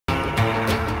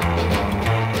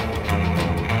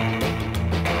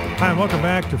Hi, and welcome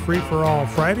back to Free for All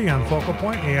Friday on Focal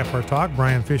Point, AFR Talk.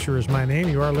 Brian Fisher is my name.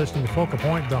 You are listening to Focal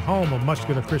Point, the home of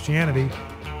muscular Christianity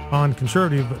on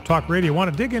conservative talk radio. I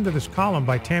want to dig into this column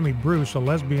by Tammy Bruce, a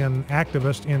lesbian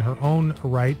activist in her own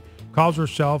right, calls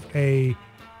herself a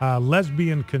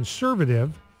lesbian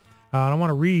conservative. I want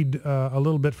to read a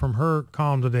little bit from her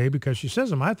column today because she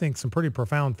says I think, some pretty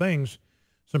profound things,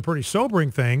 some pretty sobering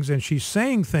things, and she's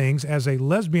saying things as a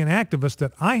lesbian activist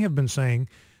that I have been saying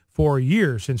for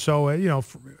years. And so,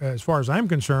 as far as I'm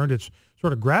concerned, it's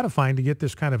sort of gratifying to get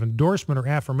this kind of endorsement or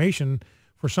affirmation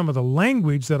for some of the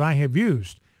language that I have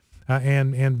used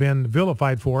and been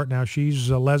vilified for it. Now, she's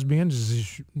a lesbian,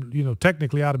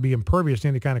 technically ought to be impervious to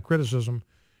any kind of criticism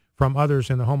from others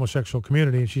in the homosexual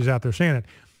community, and she's out there saying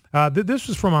it. This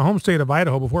is from my home state of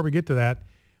Idaho. Before we get to that,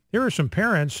 there are some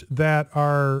parents that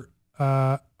are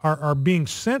being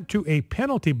sent to a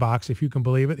penalty box, if you can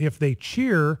believe it, if they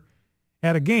cheer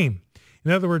at a game.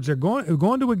 In other words, they're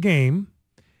going to a game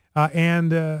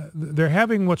and they're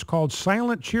having what's called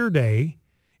Silent Cheer Day.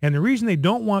 And the reason they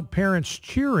don't want parents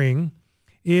cheering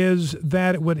is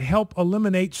that it would help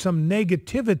eliminate some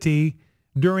negativity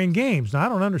during games. Now, I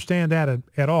don't understand that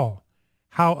at all,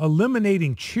 how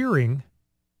eliminating cheering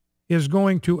is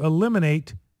going to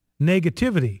eliminate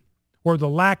negativity, or the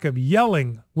lack of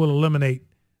yelling will eliminate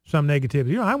some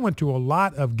negativity. I went to a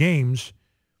lot of games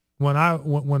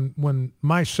when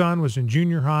my son was in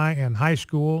junior high and high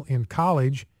school, in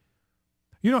college,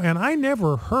 and I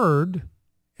never heard,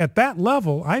 at that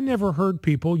level, I never heard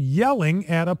people yelling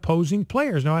at opposing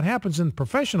players. Now, it happens in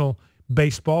professional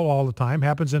baseball all the time,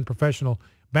 happens in professional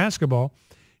basketball,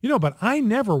 but I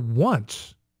never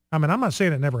once, I'm not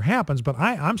saying it never happens, but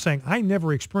I'm saying I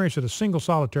never experienced it a single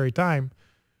solitary time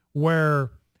where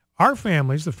our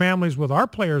families, the families with our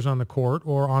players on the court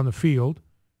or on the field,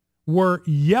 were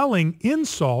yelling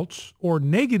insults or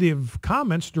negative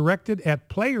comments directed at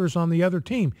players on the other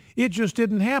team. It just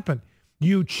didn't happen.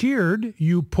 You cheered,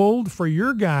 you pulled for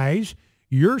your guys,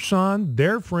 your son,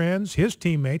 their friends, his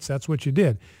teammates. That's what you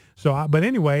did. So, but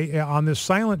anyway, on this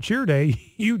Silent Cheer Day,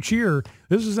 you cheer.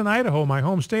 This is in Idaho, my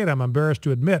home state, I'm embarrassed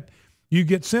to admit. You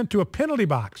get sent to a penalty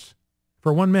box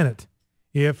for 1 minute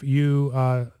if you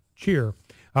cheer.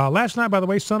 Last night, by the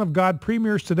way, Son of God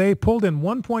premieres today, pulled in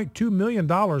 $1.2 million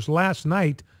last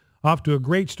night, off to a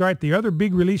great start. The other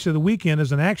big release of the weekend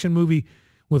is an action movie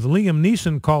with Liam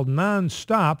Neeson called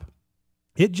Non-Stop.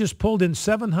 It just pulled in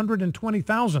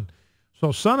 $720,000.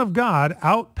 So Son of God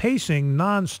outpacing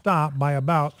Non-Stop by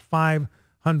about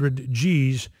 500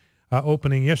 G's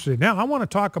opening yesterday. Now, I want to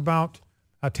talk about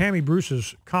Tammy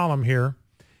Bruce's column here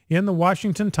in the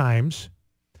Washington Times.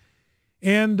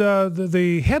 And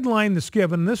the headline that's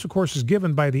given, and this, of course, is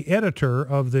given by the editor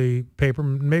of the paper,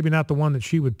 maybe not the one that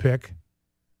she would pick,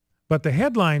 but the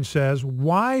headline says,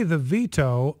 "Why the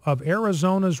veto of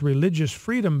Arizona's religious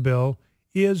freedom bill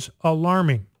is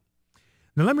alarming."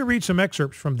 Now, let me read some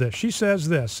excerpts from this. She says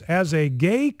this: as a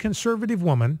gay conservative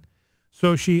woman,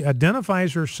 so she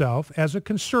identifies herself as a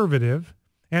conservative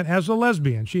and as a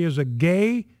lesbian. She is a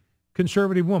gay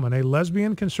conservative woman, a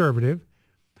lesbian conservative,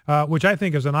 which I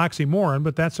think is an oxymoron,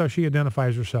 but that's how she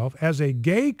identifies herself, as a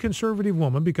gay conservative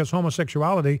woman, because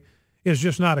homosexuality is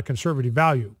just not a conservative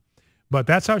value. But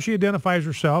that's how she identifies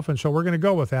herself, and so we're going to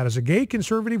go with that. As a gay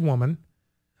conservative woman,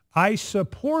 I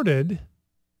supported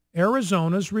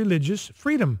Arizona's religious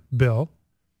freedom bill,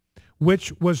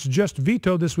 which was just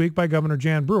vetoed this week by Governor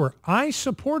Jan Brewer. I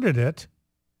supported it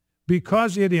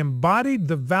because it embodied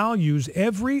the values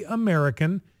every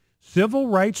American civil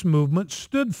rights movement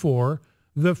stood for: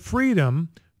 the freedom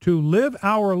to live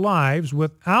our lives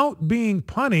without being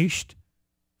punished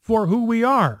for who we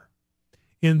are.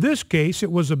 In this case,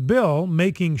 it was a bill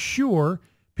making sure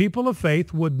people of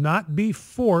faith would not be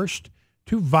forced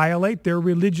to violate their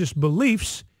religious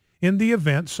beliefs in the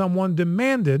event someone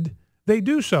demanded they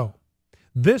do so.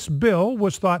 This bill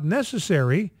was thought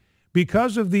necessary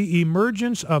because of the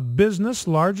emergence of business,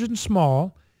 large and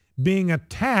small, being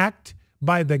attacked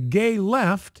by the gay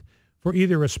left for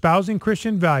either espousing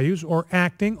Christian values or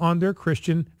acting on their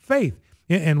Christian faith.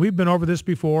 And we've been over this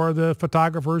before, the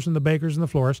photographers and the bakers and the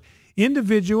florists.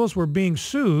 Individuals were being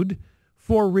sued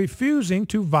for refusing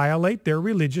to violate their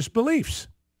religious beliefs.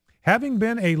 Having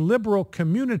been a liberal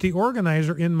community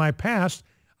organizer in my past,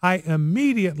 I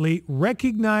immediately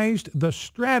recognized the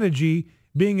strategy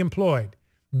being employed.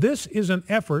 This is an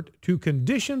effort to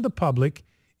condition the public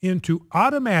into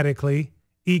automatically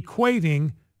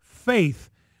equating faith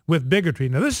with bigotry.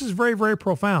 Now, this is very, very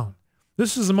profound.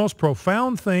 This is the most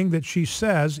profound thing that she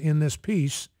says in this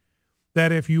piece,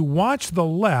 that if you watch the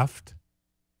left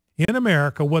in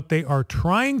America, what they are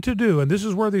trying to do, and this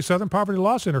is where the Southern Poverty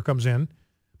Law Center comes in,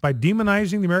 by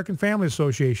demonizing the American Family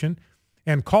Association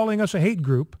and calling us a hate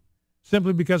group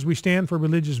simply because we stand for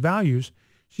religious values.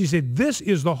 She said, this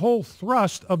is the whole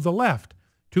thrust of the left,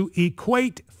 to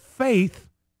equate faith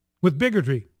with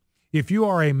bigotry. If you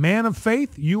are a man of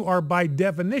faith, you are by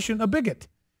definition a bigot.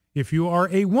 If you are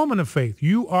a woman of faith,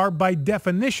 you are by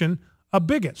definition a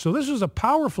bigot. So this is a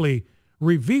powerfully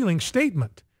revealing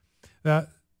statement.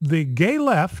 The gay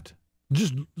left,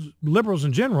 just liberals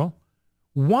in general,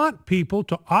 want people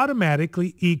to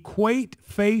automatically equate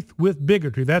faith with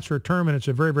bigotry. That's her term, and it's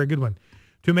a very, very good one.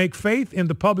 To make faith in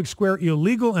the public square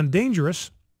illegal and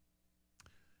dangerous,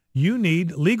 you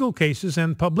need legal cases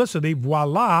and publicity.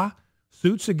 Voila,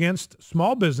 suits against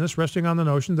small business resting on the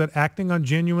notion that acting on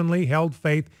genuinely held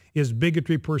faith is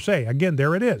bigotry per se. Again,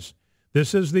 there it is.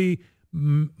 This is the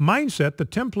mindset, the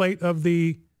template of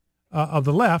the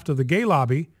left, of the gay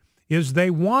lobby, is they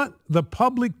want the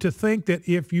public to think that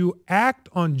if you act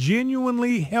on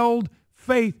genuinely held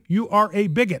faith, you are a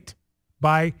bigot.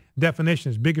 By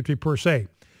definition, it's bigotry per se.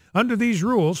 Under these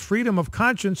rules, freedom of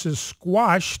conscience is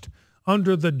squashed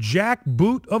under the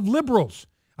jackboot of liberals.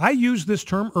 I used this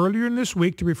term earlier in this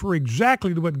week to refer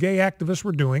exactly to what gay activists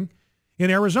were doing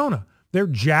in Arizona. They're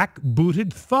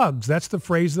jackbooted thugs. That's the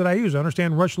phrase that I use. I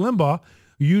understand Rush Limbaugh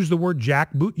used the word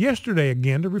jackboot yesterday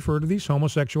again to refer to these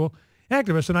homosexual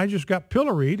activists, and I just got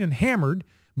pilloried and hammered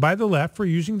by the left for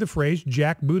using the phrase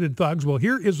jackbooted thugs. Well,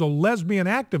 here is a lesbian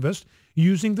activist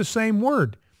using the same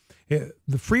word.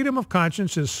 The freedom of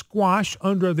conscience is squashed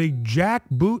under the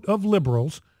jackboot of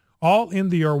liberals, all in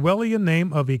the Orwellian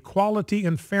name of equality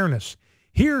and fairness.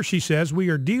 Here, she says, we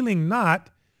are dealing not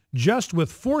just with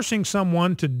forcing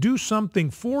someone to do something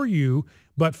for you,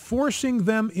 but forcing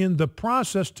them in the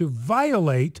process to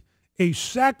violate a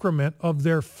sacrament of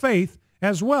their faith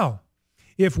as well.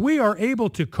 If we are able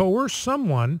to coerce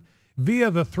someone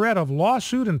via the threat of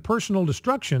lawsuit and personal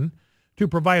destruction to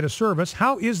provide a service,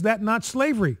 how is that not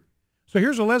slavery? So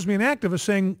here's a lesbian activist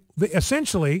saying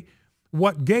essentially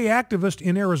what gay activists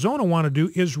in Arizona want to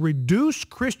do is reduce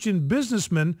Christian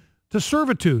businessmen to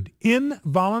servitude,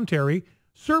 involuntary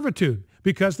servitude,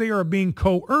 because they are being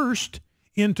coerced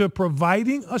into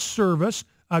providing a service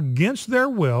against their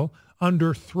will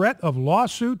under threat of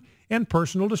lawsuit and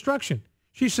personal destruction.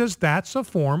 She says that's a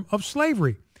form of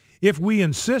slavery. If we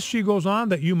insist, she goes on,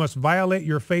 that you must violate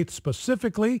your faith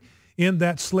specifically in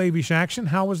that slavish action,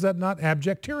 how is that not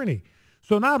abject tyranny?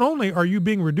 So not only are you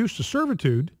being reduced to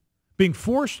servitude, being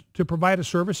forced to provide a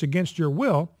service against your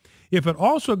will, if it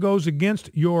also goes against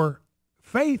your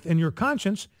faith and your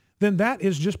conscience, then that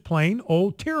is just plain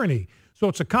old tyranny. So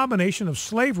it's a combination of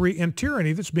slavery and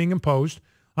tyranny that's being imposed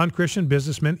on Christian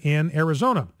businessmen in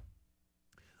Arizona.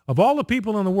 Of all the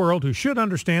people in the world who should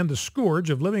understand the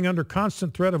scourge of living under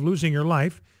constant threat of losing your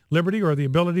life, liberty, or the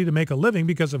ability to make a living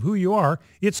because of who you are,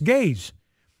 it's gays.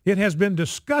 It has been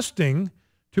disgusting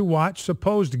to watch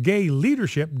supposed gay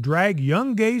leadership drag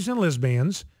young gays and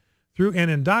lesbians through an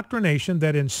indoctrination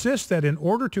that insists that in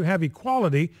order to have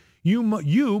equality, you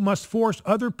must force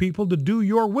other people to do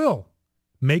your will,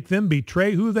 make them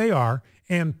betray who they are,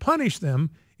 and punish them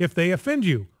if they offend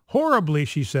you. Horribly,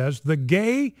 she says, the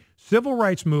gay civil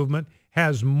rights movement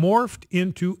has morphed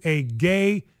into a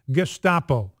gay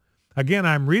Gestapo. Again,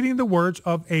 I'm reading the words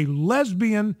of a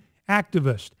lesbian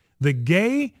activist. The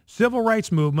gay civil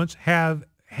rights movement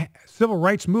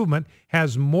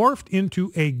has morphed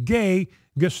into a gay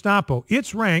Gestapo.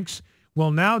 Its ranks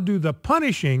will now do the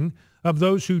punishing of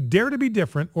those who dare to be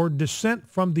different or dissent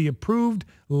from the approved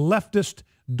leftist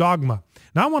dogma.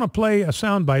 Now I want to play a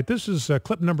soundbite. This is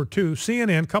clip number 2,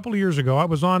 CNN. A couple of years ago, I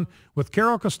was on with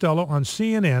Carol Costello on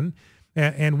CNN,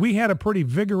 and we had a pretty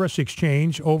vigorous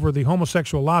exchange over the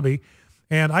homosexual lobby.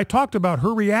 And I talked about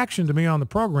her reaction to me on the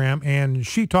program, and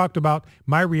she talked about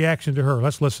my reaction to her.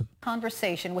 Let's listen.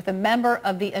 Conversation with a member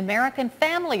of the American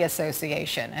Family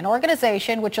Association, an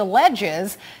organization which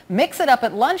alleges Mix It Up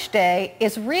at Lunch Day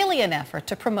is really an effort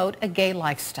to promote a gay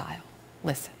lifestyle.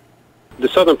 Listen. The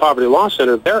Southern Poverty Law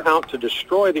Center, they're out to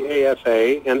destroy the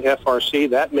AFA and FRC.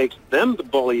 That makes them the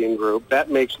bullying group. That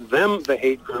makes them the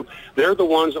hate group. They're the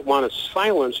ones that want to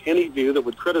silence any view that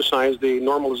would criticize the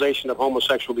normalization of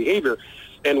homosexual behavior.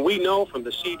 And we know from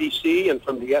the CDC and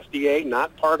from the FDA,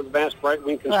 not part of the vast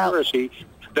right-wing conspiracy,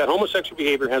 that homosexual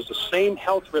behavior has the same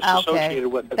health risks associated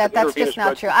with it. That's just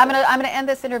not true. I'm gonna end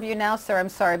this interview now, sir. I'm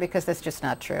sorry, because that's just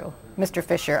not true. Mr.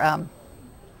 Fisher,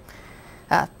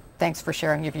 thanks for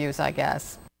sharing your views, I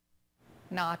guess.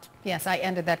 Yes, I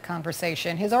ended that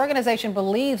conversation. His organization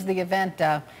believes the event,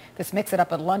 this Mix It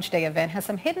Up at Lunch Day event, has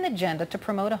some hidden agenda to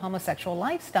promote a homosexual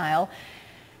lifestyle.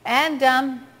 And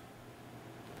a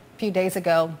few days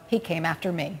ago, he came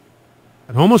after me.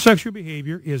 And homosexual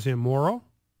behavior is immoral,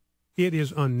 it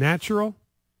is unnatural,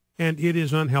 and it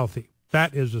is unhealthy.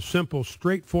 That is a simple,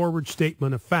 straightforward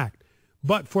statement of fact.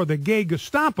 But for the gay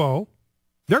Gestapo,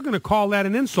 they're going to call that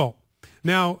an insult.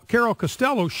 Now, Carol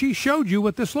Costello, she showed you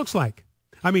what this looks like.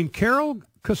 I mean, Carol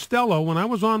Costello, when I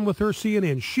was on with her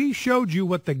CNN, she showed you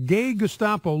what the gay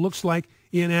Gestapo looks like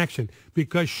in action,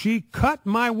 because she cut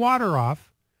my water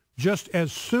off just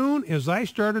as soon as I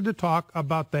started to talk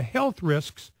about the health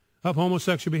risks of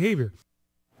homosexual behavior.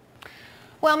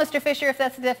 Well, Mr. Fisher, if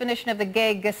that's the definition of the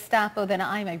gay Gestapo, then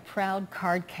I'm a proud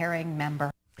card-carrying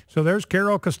member. So there's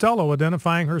Carol Costello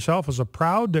identifying herself as a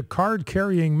proud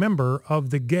card-carrying member of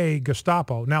the gay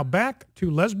Gestapo. Now back to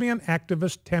lesbian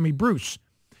activist Tammy Bruce.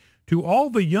 To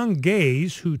all the young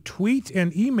gays who tweet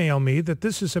and email me that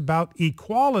this is about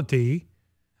equality,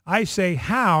 I say,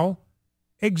 how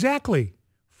exactly?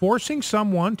 Forcing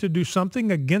someone to do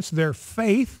something against their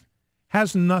faith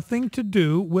has nothing to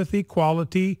do with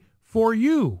equality for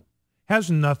you, has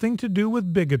nothing to do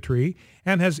with bigotry,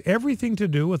 and has everything to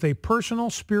do with a personal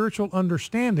spiritual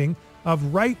understanding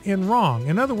of right and wrong.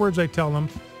 In other words, I tell them,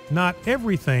 not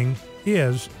everything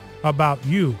is about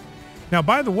you. Now,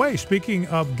 by the way, speaking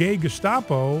of gay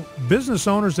Gestapo, business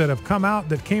owners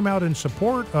that came out in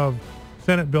support of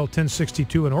Senate Bill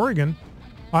 1062 in Oregon,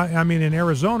 in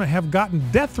Arizona, have gotten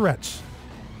death threats.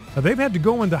 They've had to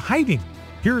go into hiding.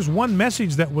 Here's one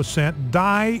message that was sent: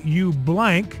 die, you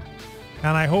blank,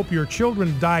 and I hope your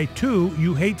children die too,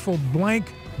 you hateful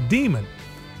blank demon.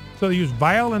 So they use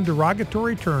vile and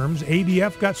derogatory terms.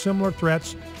 ADF got similar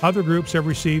threats. Other groups have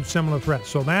received similar threats.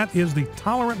 So that is the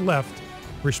tolerant left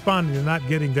responding to not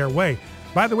getting their way.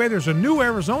 By the way, there's a new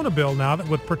Arizona bill now that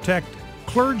would protect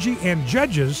clergy and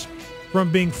judges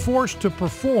from being forced to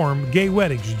perform gay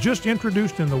weddings, just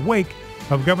introduced in the wake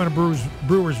of Governor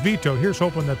Brewer's veto. Here's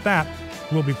hoping that that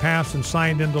will be passed and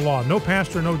signed into law. No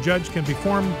pastor, no judge can be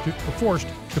forced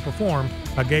to perform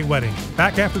a gay wedding.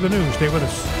 Back after the news. Stay with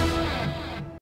us.